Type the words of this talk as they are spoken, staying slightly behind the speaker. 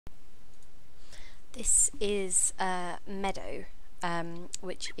This is Meadow,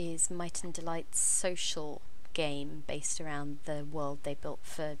 which is Might&Delight's social game based around the world they built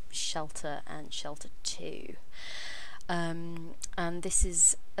for Shelter and Shelter 2. And this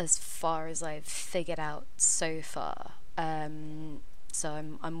is as far as I've figured out so far.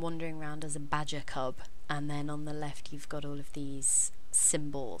 So I'm wandering around as a badger cub, and then on the left you've got all of these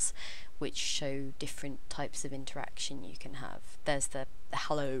symbols which show different types of interaction you can have. There's the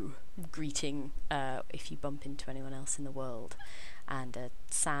hello greeting if you bump into anyone else in the world, and a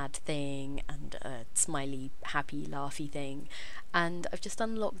sad thing, and a smiley, happy, laughy thing. And I've just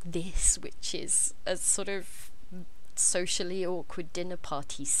unlocked this, which is a sort of socially awkward dinner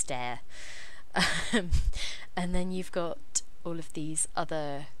party stare. And then you've got all of these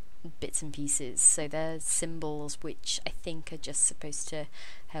other bits and pieces. So there's symbols which I think are just supposed to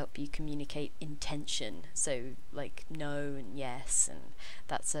help you communicate intention. So like no and yes, and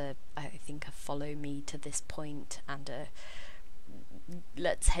that's I think a follow me to this point, and a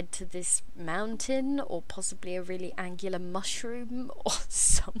let's head to this mountain, or possibly a really angular mushroom or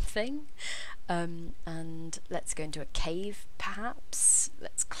something. And let's go into a cave, perhaps.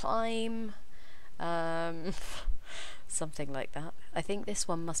 Let's climb. Something like that. I think this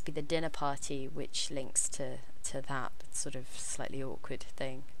one must be the dinner party, which links to that sort of slightly awkward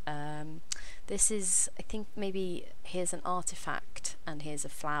thing. This is, I think, maybe here's an artifact and here's a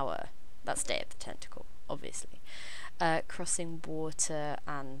flower. That's Day of the Tentacle, obviously. Crossing water,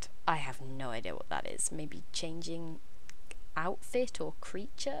 and I have no idea what that is. Maybe changing outfit or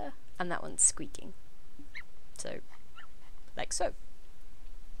creature, and that one's squeaking. So, like so.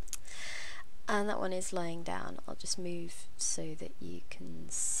 And that one is lying down. I'll just move so that you can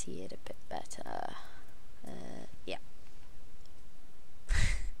see it a bit better. Yeah.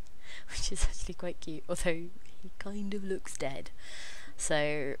 Which is actually quite cute, although he kind of looks dead.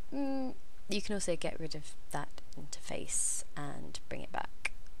 So, you can also get rid of that interface and bring it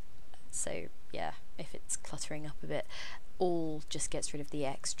back. So, yeah, if it's cluttering up a bit, all just gets rid of the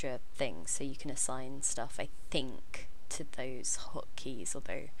extra things, so you can assign stuff, I think, to those hotkeys,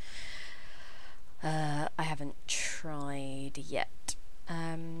 although I haven't tried yet.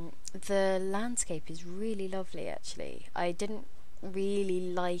 The landscape is really lovely, actually. I didn't really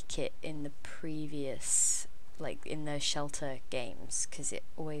like it in the previous, like in the Shelter games, because it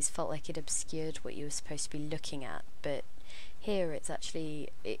always felt like it obscured what you were supposed to be looking at, but here it's actually,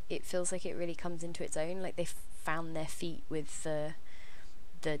 it feels like it really comes into its own, like they've found their feet with the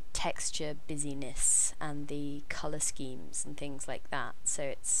texture busyness and the colour schemes and things like that, so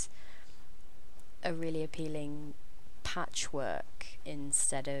it's a really appealing patchwork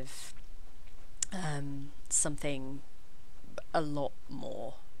instead of something a lot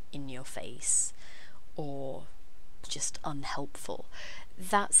more in your face or just unhelpful.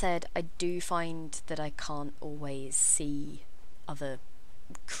 That said, I do find that I can't always see other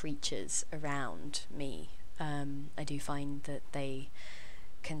creatures around me. I do find that they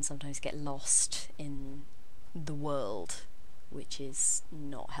can sometimes get lost in the world, which is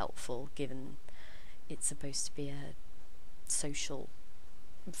not helpful given it's supposed to be a social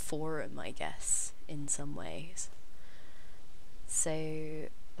forum, I guess, in some ways. So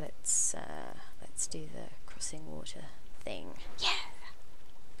let's do the crossing water thing. Yeah!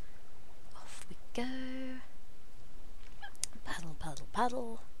 Off we go. Paddle, paddle,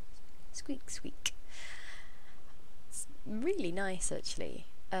 paddle. Squeak, squeak. It's really nice, actually.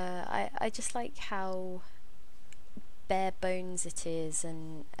 I just like how bare bones it is,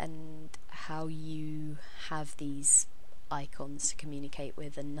 and how you have these icons to communicate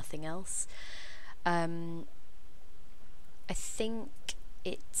with and nothing else. I think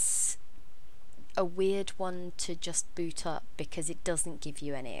it's a weird one to just boot up because it doesn't give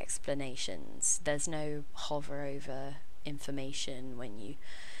you any explanations. There's no hover over information when you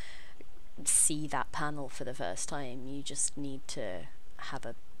see that panel for the first time. You just need to have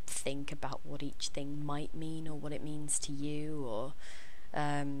a think about what each thing might mean, or what it means to you, or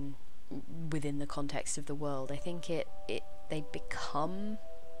within the context of the world. I think they become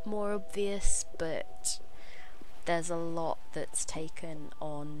more obvious, but there's a lot that's taken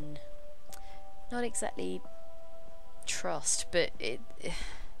on not exactly trust, but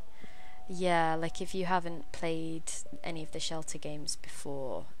yeah, like if you haven't played any of the Shelter games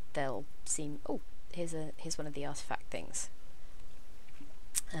before, they'll seem, oh, here's one of the artifact things.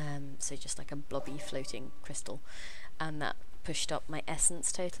 So just like a blobby floating crystal, and that pushed up my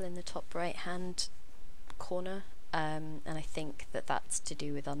essence total in the top right hand corner, and I think that that's to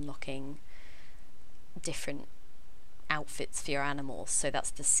do with unlocking different outfits for your animals, so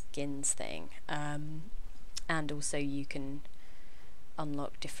that's the skins thing, and also you can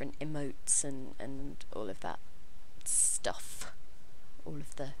unlock different emotes and all of that stuff. All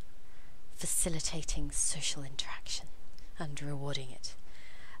of the facilitating social interaction and rewarding it.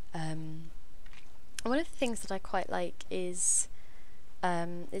 One of the things that I quite like is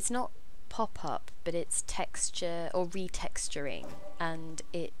it's not pop-up, but it's texture or retexturing, and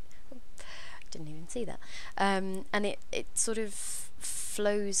it didn't even see that, and it sort of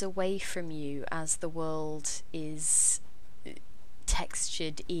flows away from you as the world is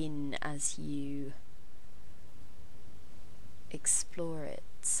textured in as you explore it.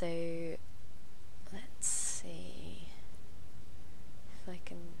 So let's see if I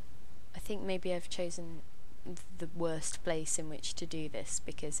can. I think maybe I've chosen the worst place in which to do this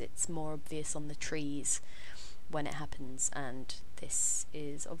because it's more obvious on the trees when it happens, and this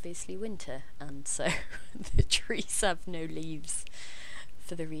is obviously winter, and so the trees have no leaves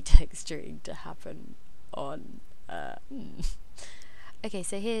for the retexturing to happen on. Okay,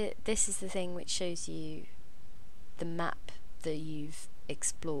 so here, this is the thing which shows you the map that you've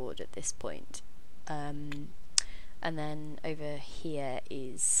explored at this point, and then over here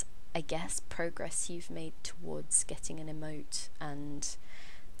is, I guess, progress you've made towards getting an emote and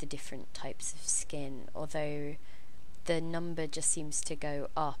the different types of skin, although the number just seems to go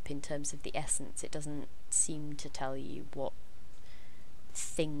up in terms of the essence. It doesn't seem to tell you what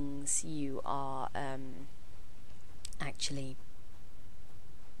things you are actually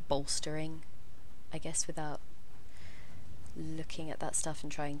bolstering, I guess, without looking at that stuff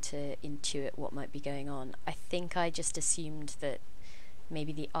and trying to intuit what might be going on. I think I just assumed that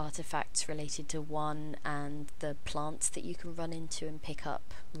maybe the artifacts related to one and the plants that you can run into and pick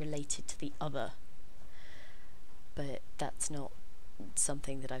up related to the other, but that's not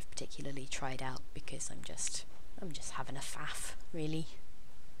something that I've particularly tried out because I'm just having a faff, really.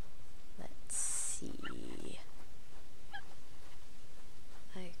 Let's see.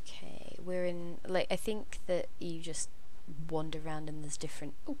 Okay, we're in, like, I think that you just wander around and there's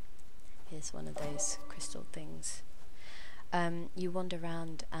different, oh, here's one of those crystal things. You wander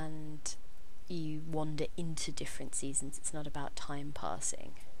around and you wander into different seasons. It's not about time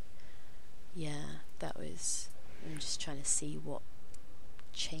passing. Yeah, that was, I'm just trying to see what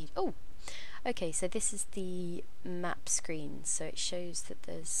changed. Oh, okay, so this is the map screen, so it shows that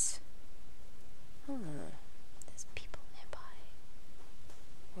there's people nearby,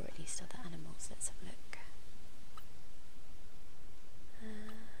 or at least other animals. Let's have a look.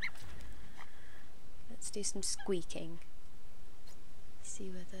 Let's do some squeaking, see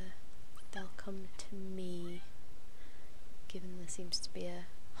whether they'll come to me, given there seems to be a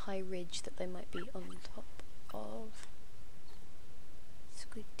high ridge that they might be on top of.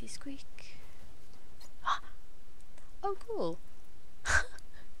 Squeaky squeak. Ah! Oh, cool.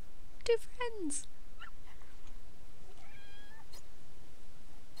 Two friends.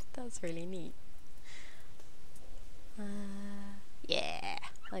 That's really neat. Yeah,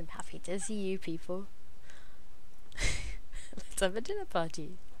 I'm happy to see you people. Let's have a dinner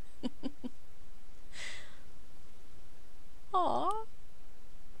party. Aww.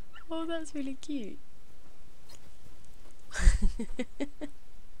 Oh, that's really cute.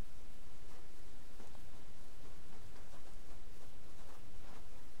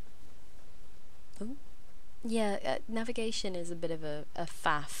 Oh. Yeah, navigation is a bit of a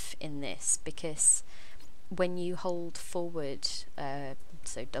faff in this because when you hold forward,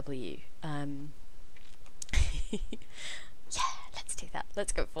 so W, yeah, let's do that.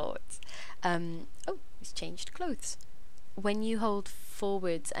 Let's go forwards. Oh, he's changed clothes. When you hold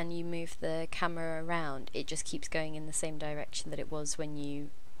forwards and you move the camera around, it just keeps going in the same direction that it was when you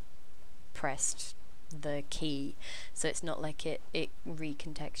pressed the key. So it's not like it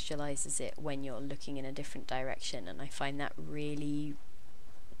recontextualizes it when you're looking in a different direction, and I find that really...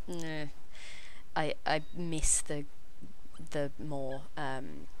 I miss the more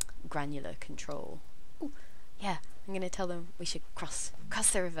granular control. Ooh, yeah, I'm gonna tell them we should cross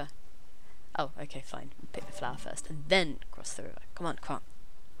the river. Oh, okay, fine. Pick the flower first and then cross the river. Come on, come on.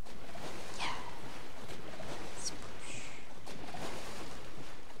 Yeah. Swoosh.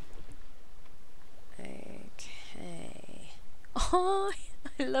 Okay. Oh,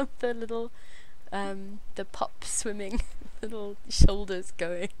 I love the little the pup swimming, little shoulders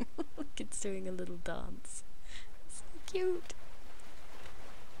going. Look, it's doing a little dance. So cute.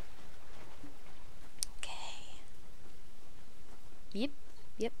 Okay.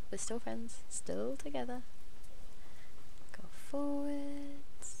 Yep, we're still friends, still together. Go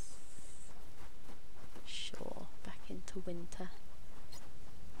forwards. Sure, back into winter.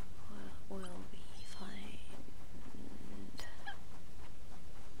 What will we find?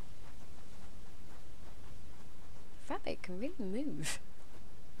 Rabbit can really move.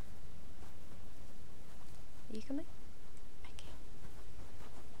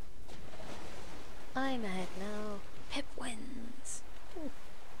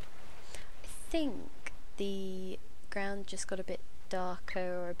 background just got a bit darker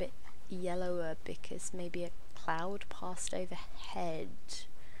or a bit yellower because maybe a cloud passed overhead.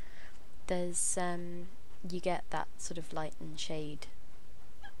 There's you get that sort of light and shade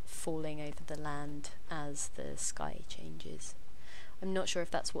falling over the land as the sky changes. I'm not sure if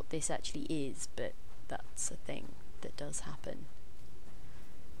that's what this actually is, but that's a thing that does happen.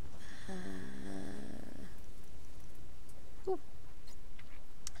 Ooh.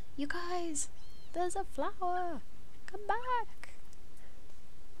 You guys, there's a flower. Come back.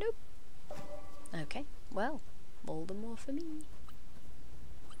 Nope. Okay, well, all the more for me.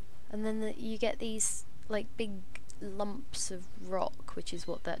 And then you get these like big lumps of rock, which is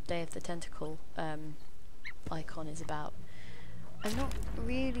what that Day of the Tentacle icon is about. I'm not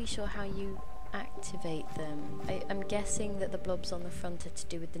really sure how you activate them. I'm guessing that the blobs on the front are to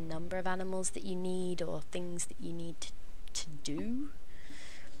do with the number of animals that you need or things that you need to do,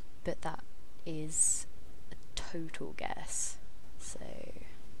 but that is a total guess. So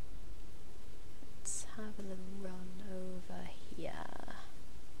let's have a little run over here.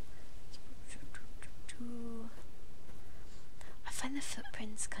 I find the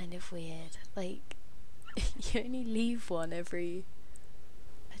footprints kind of weird. Like, you only leave one every,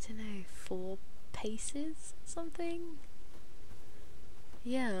 I don't know, 4 paces or something?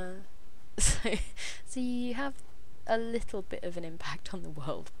 Yeah. So you have a little bit of an impact on the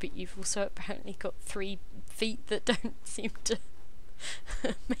world, but you've also apparently got 3 feet that don't seem to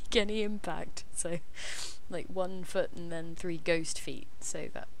make any impact. So, like 1 foot and then 3 ghost feet. So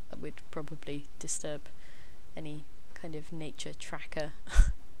that would probably disturb any kind of nature tracker.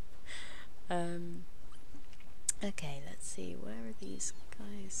 Okay, let's see, where are these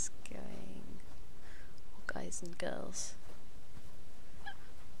guys going? Or guys and girls?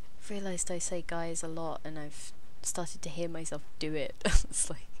 I've realised I say guys a lot and I've started to hear myself do it. It's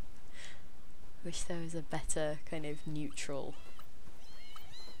like, I wish there was a better kind of neutral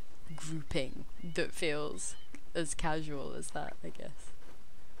grouping that feels as casual as that, I guess.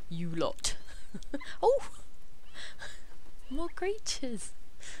 You lot. Oh! More creatures!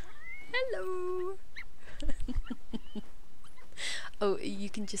 Hello! Oh, you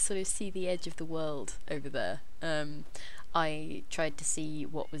can just sort of see the edge of the world over there. I tried to see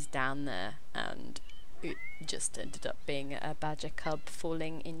what was down there and it just ended up being a badger cub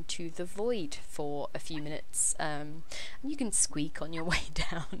falling into the void for a few minutes. And you can squeak on your way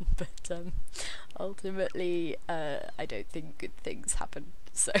down, but ultimately I don't think good things happen,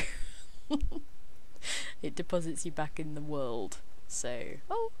 so it deposits you back in the world. So,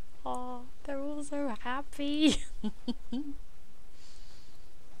 oh, they're all so happy. Let's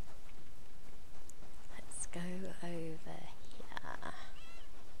go over here.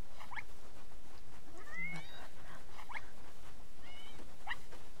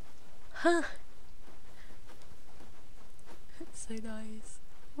 Huh. It's so nice.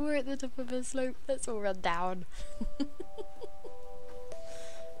 We're at the top of a slope. Let's all run down. Yeah.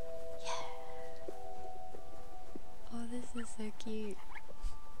 Oh, this is so cute.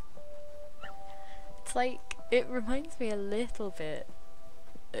 It's like, it reminds me a little bit,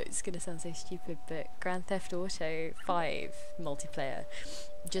 it's gonna sound so stupid, but Grand Theft Auto 5 multiplayer,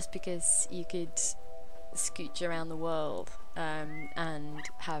 just because you could scooch around the world and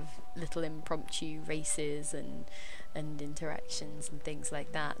have little impromptu races and interactions and things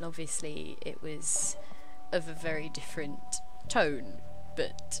like that. And obviously it was of a very different tone,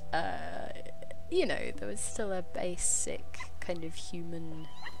 but you know, there was still a basic kind of human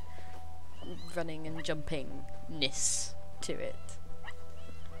running and jumpingness to it.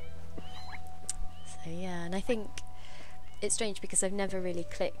 So yeah, and I think it's strange because I've never really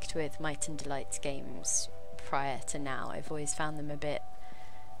clicked with Might&Delight games prior to now. I've always found them a bit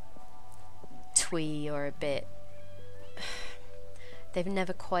twee or a bit... they've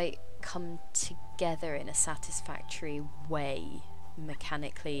never quite come together in a satisfactory way,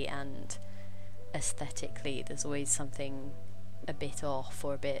 mechanically and aesthetically. There's always something a bit off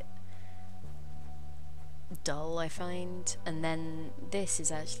or a bit dull, I find. And then this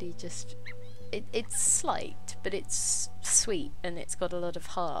is actually just... it's slight, but it's sweet and it's got a lot of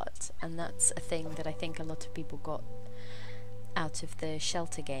heart, and that's a thing that I think a lot of people got out of the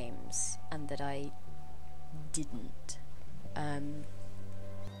Shelter games and that I didn't.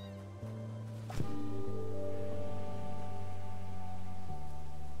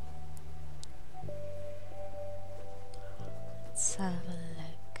 Let's have a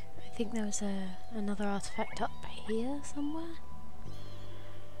look. I think there was another artifact up here somewhere.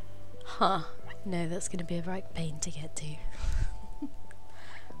 Huh. No, that's going to be a right pain to get to.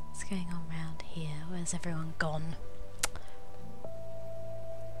 What's going on round here? Where's everyone gone?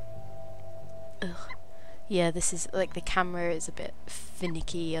 Ugh. Yeah, this is like the camera is a bit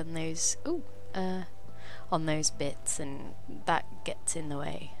finicky on those on those bits, and that gets in the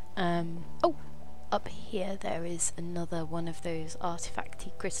way. Oh, up here there is another one of those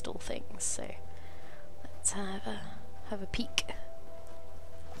artifacty crystal things, so let's have a peek.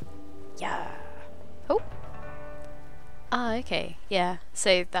 Yeah. Oh. Ah, okay. Yeah.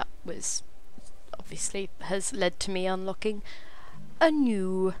 So that was obviously has led to me unlocking a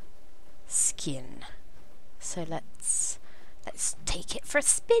new skin. So let's take it for a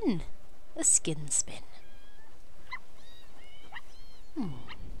spin. A skin spin.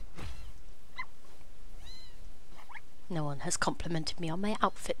 No one has complimented me on my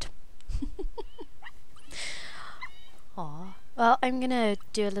outfit. Aw. Well, I'm gonna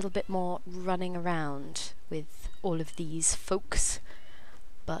do a little bit more running around with all of these folks,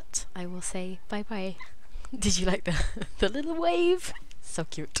 but I will say bye bye. Did you like the little wave? So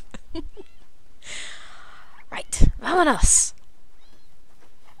cute. Right, vámonos!